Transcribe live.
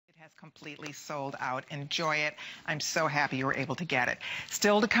has completely sold out. Enjoy it. I'm so happy you were able to get it.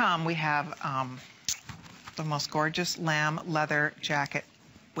 Still to come, we have the most gorgeous lamb leather jacket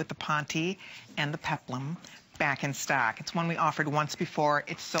with the ponte and the peplum back in stock. It's one we offered once before.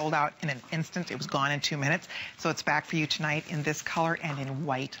 It sold out in an instant. It was gone in 2 minutes. So it's back for you tonight in this color and in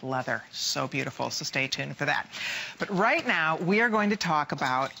white leather. So beautiful. So stay tuned for that. But right now, we are going to talk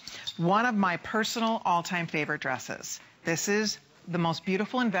about one of my personal all-time favorite dresses. This is the most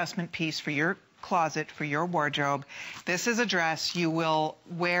beautiful investment piece for your closet, for your wardrobe. This is a dress you will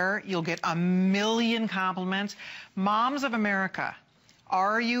wear. You'll get a million compliments. Moms of America,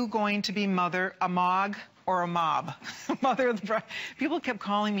 are you going to be a Mog or a Mob? Mother of the bride. People kept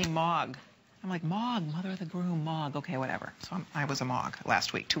calling me Mog. I'm like, Mog, mother of the groom, Mog. Okay, whatever. So I was a Mog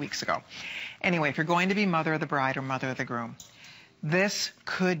last week, 2 weeks ago. Anyway, if you're going to be mother of the bride or mother of the groom, this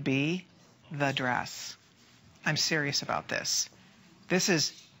could be the dress. I'm serious about this. This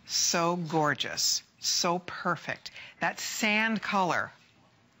is so gorgeous, so perfect. That sand color,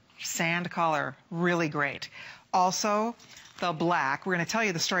 really great. Also, the black. We're going to tell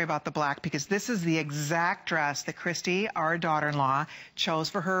you the story about the black because this is the exact dress that Christy, our daughter-in-law, chose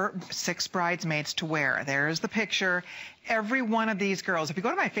for her 6 bridesmaids to wear. There's the picture. Every one of these girls, if you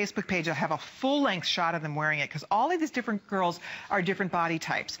go to my Facebook page, I'll have a full-length shot of them wearing it because all of these different girls are different body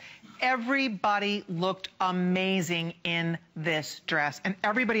types. Everybody looked amazing in this dress, and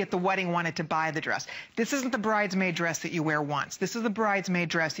everybody at the wedding wanted to buy the dress. This isn't the bridesmaid dress that you wear once. This is the bridesmaid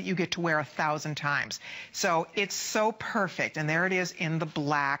dress that you get to wear 1,000 times. So it's so perfect, and there it is in the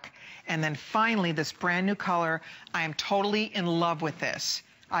black. And then finally, this brand new color. I am totally in love with this.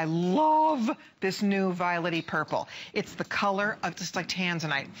 I love this new violety purple. It's the color of just like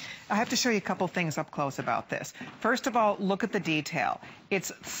tanzanite. I have to show you a couple things up close about this. First of all, look at the detail. It's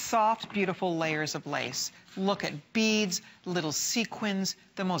soft, beautiful layers of lace. Look at beads, little sequins,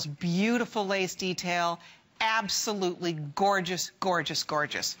 the most beautiful lace detail. Absolutely gorgeous, gorgeous,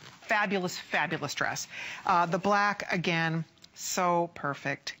 gorgeous. Fabulous, fabulous dress. The black, again, so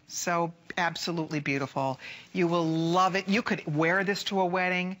perfect, so absolutely beautiful. You will love it. You could wear this to a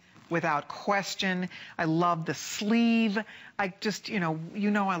wedding without question. I love the sleeve. I just, you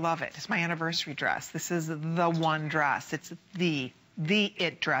know I love it. It's my anniversary dress. This is the one dress. It's the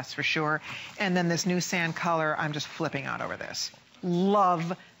it dress for sure. And then this new sand color, I'm just flipping out over this.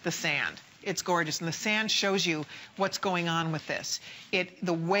 Love the sand. It's gorgeous, and the sand shows you what's going on with this.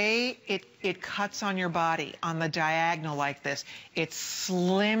 The way it cuts on your body on the diagonal like this, it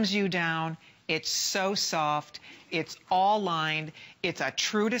slims you down. It's so soft. It's all lined. It's a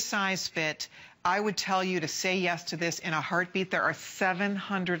true to size fit. I would tell you to say yes to this in a heartbeat. There are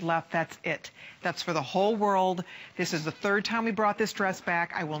 700 left. That's it. That's for the whole world. This is the 3rd time we brought this dress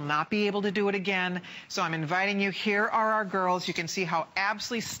back. I will not be able to do it again. So I'm inviting you. Here are our girls. You can see how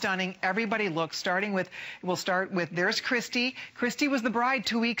absolutely stunning everybody looks. We'll start with, there's Christy. Christy was the bride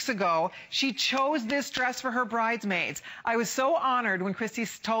 2 weeks ago. She chose this dress for her bridesmaids. I was so honored when Christy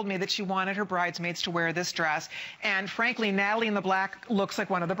told me that she wanted her bridesmaids to wear this dress. And frankly, Natalie in the black looks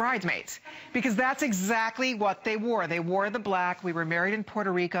like one of the bridesmaids because that's exactly what they wore. They wore the black. We were married in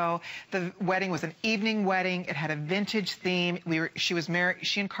Puerto Rico. The wedding was an evening wedding. It had a vintage theme.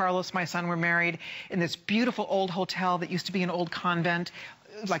 She and Carlos, my son, were married in this beautiful old hotel that used to be an old convent,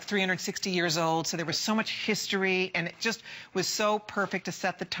 like 360 years old. So there was so much history, and it just was so perfect to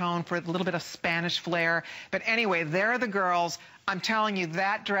set the tone for a little bit of Spanish flair. But anyway, there are the girls. I'm telling you,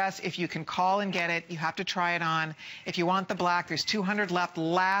 that dress, if you can call and get it, you have to try it on. If you want the black, there's 200 left.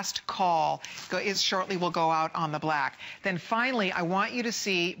 Last call. Shortly will go out on the black. Then finally, I want you to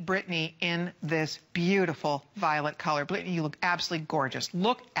see Brittany in this beautiful violet color. Brittany, you look absolutely gorgeous.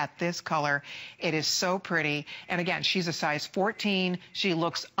 Look at this color. It is so pretty. And again, she's a size 14. She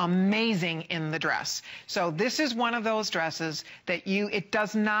looks amazing in the dress. So this is one of those dresses that it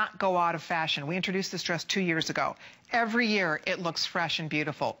does not go out of fashion. We introduced this dress 2 years ago. Every year, it looks fresh and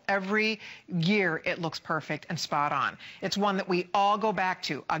beautiful. Every year, it looks perfect and spot on. It's one that we all go back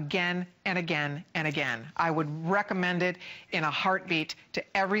to again and again and again. I would recommend it in a heartbeat to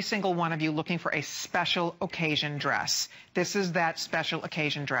every single one of you looking for a special occasion dress. This is that special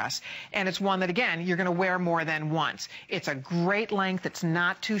occasion dress. And it's one that, again, you're going to wear more than once. It's a great length. It's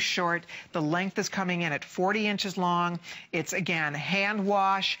not too short. The length is coming in at 40 inches long. It's, again, hand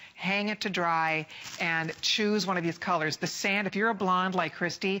wash, hang it to dry, and choose one of these colors. The sand, if you're a blonde like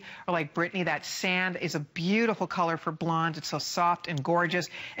Christy or like Brittany, that sand is a beautiful color for blonde. It's so soft and gorgeous.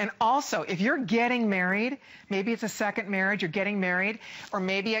 And also, if you're getting married, maybe it's a second marriage, you're getting married, or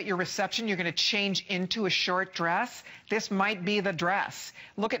maybe at your reception you're going to change into a short dress, this might be the dress.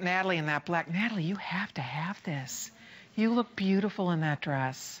 Look at Natalie in that black. Natalie, you have to have this. You look beautiful in that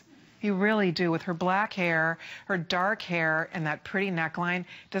dress. You really do. With her black hair, her dark hair, and that pretty neckline,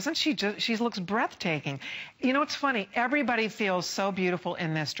 doesn't she just, she looks breathtaking. You know, it's funny, everybody feels so beautiful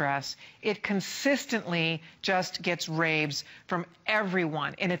in this dress. It consistently just gets raves from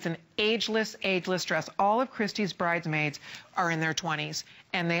everyone, and it's an ageless dress. All of Christie's bridesmaids are in their 20s,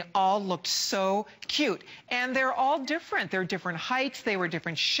 and they all looked so cute. And they're all different. They're different heights, they were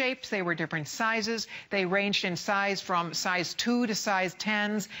different shapes, they were different sizes. They ranged in size from size 2 to size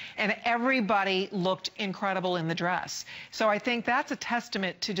 10s, and everybody looked incredible in the dress. So I think that's a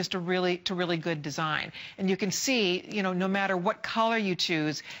testament to just a really good design. And you can see, you know, no matter what color you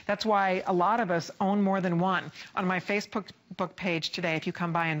choose, that's why a lot of us own more than one. On my Facebook page today, if you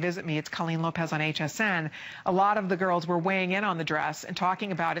come by and visit me, it's Colleen Lopez on HSN. A lot of the girls were weighing in on the dress and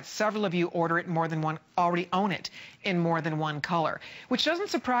talking about it. Several of you order it more than one, already own it in more than one color, which doesn't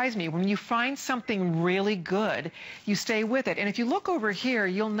surprise me. When you find something really good, you stay with it. And if you look over here,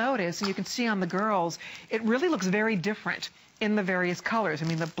 you'll notice, and you can see on the girls, it really looks very different in the various colors. I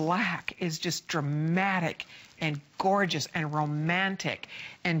mean, the black is just dramatic and gorgeous and romantic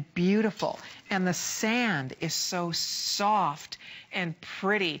and beautiful. And the sand is so soft and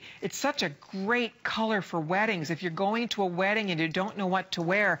pretty. It's such a great color for weddings. If you're going to a wedding and you don't know what to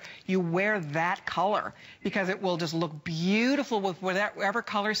wear, you wear that color because it will just look beautiful with whatever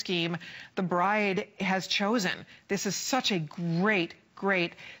color scheme the bride has chosen. This is such a great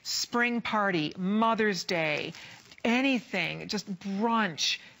spring party, Mother's Day, anything, just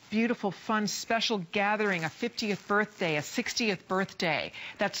brunch, beautiful, fun, special gathering, a 50th birthday, a 60th birthday,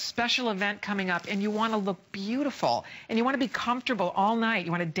 that special event coming up, and you want to look beautiful, and you want to be comfortable all night.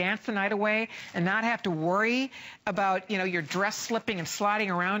 You want to dance the night away and not have to worry about, you know, your dress slipping and sliding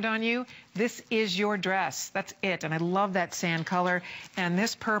around on you. This is your dress. That's it. And I love that sand color. And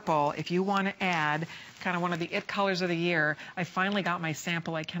this purple, if you want to add kind of one of the it colors of the year, I finally got my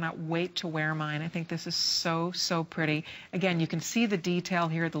sample. I cannot wait to wear mine. I think this is so pretty. Again, you can see the detail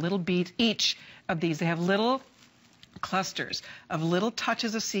here, the little beads. Each of these, they have little clusters of little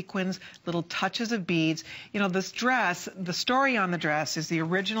touches of sequins, little touches of beads. You know, this dress, the story on the dress is the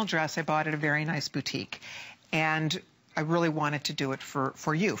original dress I bought at a very nice boutique. And I really wanted to do it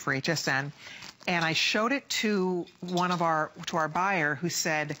for you, for HSN. And I showed it to our buyer, who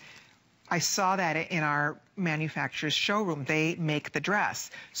said, I saw that in our manufacturer's showroom. They make the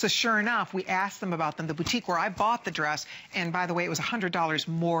dress. So sure enough, we asked them about them, the boutique where I bought the dress. And by the way, it was $100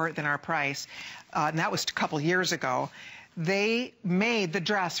 more than our price. And that was a couple years ago. They made the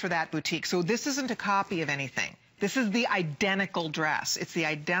dress for that boutique. So this isn't a copy of anything. This is the identical dress. It's the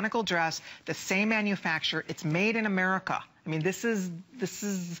identical dress, the same manufacturer. It's made in America. I mean, this is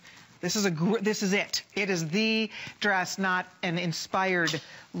it. It is the dress, not an inspired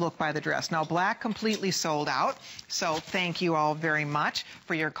look by the dress. Now, black completely sold out, so thank you all very much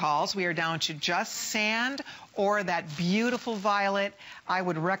for your calls. We are down to just sand or that beautiful violet. I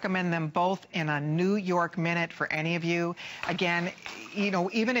would recommend them both in a New York minute for any of you. Again, you know,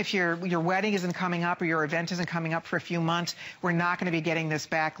 even if your wedding isn't coming up or your event isn't coming up for a few months, we're not going to be getting this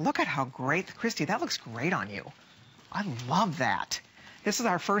back. Look at how great, Christy, that looks great on you. I love that. This is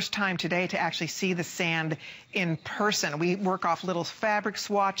our first time today to actually see the sand in person. We work off little fabric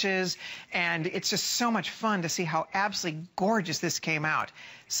swatches, and it's just so much fun to see how absolutely gorgeous this came out.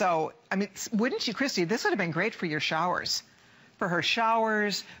 So, I mean, wouldn't you, Christy, this would have been great for your showers. For her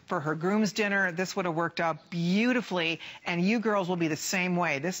showers, for her groom's dinner, this would have worked out beautifully, and you girls will be the same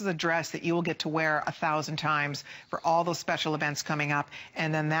way. This is a dress that you will get to wear 1,000 times for all those special events coming up.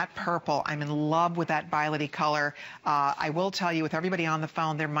 And then that purple, I'm in love with that violet-y color. I will tell you, with everybody on the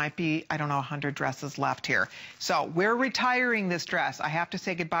phone, there might be, I don't know, 100 dresses left here. So we're retiring this dress. I have to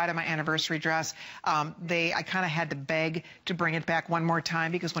say goodbye to my anniversary dress. I kind of had to beg to bring it back one more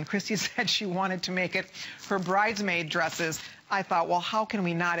time, because when Christy said she wanted to make it her bridesmaid dresses, I thought, well, how can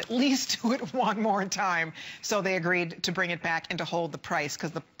we not at least do it one more time? So they agreed to bring it back and to hold the price,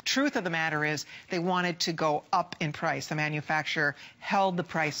 because the truth of the matter is they wanted to go up in price. The manufacturer held the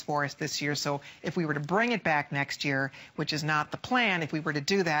price for us this year. So if we were to bring it back next year, which is not the plan, if we were to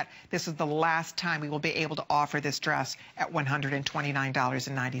do that, this is the last time we will be able to offer this dress at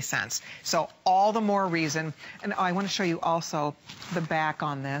 $129.90. So all the more reason. And I want to show you also the back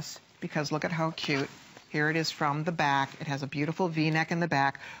on this, because look at how cute. Here it is from the back. It has a beautiful V-neck in the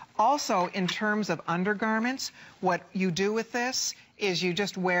back. Also, in terms of undergarments, what you do with this is you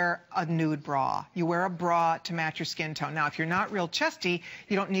just wear a nude bra. You wear a bra to match your skin tone. Now, if you're not real chesty,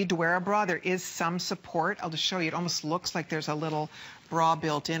 you don't need to wear a bra. There is some support. I'll just show you. It almost looks like there's a little bra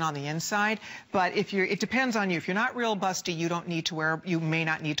built in on the inside, but it depends on you. If you're not real busty, you may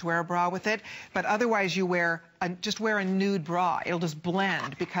not need to wear a bra with it, but otherwise you just wear a nude bra. It'll just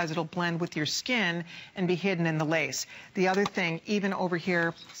blend because it'll blend with your skin and be hidden in the lace. The other thing, even over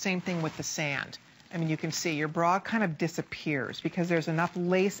here, same thing with the sand. I mean, you can see your bra kind of disappears because there's enough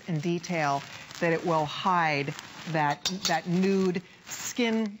lace and detail that it will hide that nude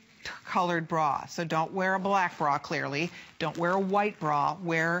skin colored bra. So don't wear a black bra, clearly. Don't wear a white bra.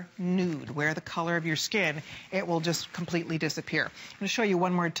 Wear nude. Wear the color of your skin. It will just completely disappear. I'm going to show you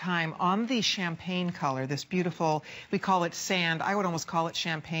one more time. On the champagne color, this beautiful, we call it sand. I would almost call it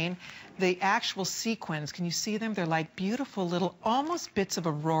champagne. The actual sequins, can you see them? They're like beautiful little, almost bits of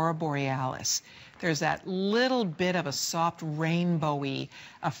aurora borealis. There's that little bit of a soft rainbowy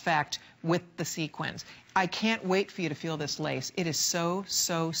effect with the sequins. I can't wait for you to feel this lace. It is so,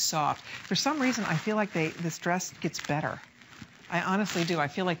 so soft. For some reason, I feel like this dress gets better. I honestly do. I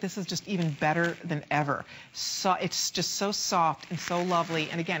feel like this is just even better than ever. So it's just so soft and so lovely.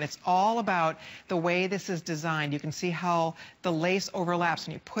 And again, it's all about the way this is designed. You can see how the lace overlaps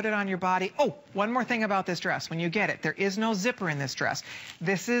when you put it on your body. Oh, one more thing about this dress. When you get it, there is no zipper in this dress.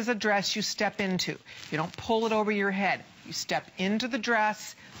 This is a dress you step into. You don't pull it over your head. You step into the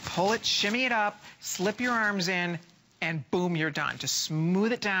dress, pull it, shimmy it up, slip your arms in, and boom, you're done. Just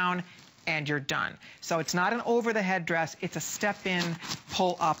smooth it down and you're done. So it's not an over-the-head dress. It's a step-in,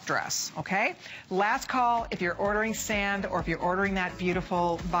 pull-up dress, okay? Last call if you're ordering sand or if you're ordering that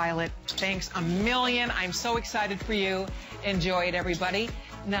beautiful violet. Thanks a million. I'm so excited for you. Enjoy it, everybody.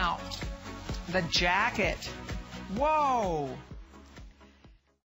 Now, the jacket. Whoa!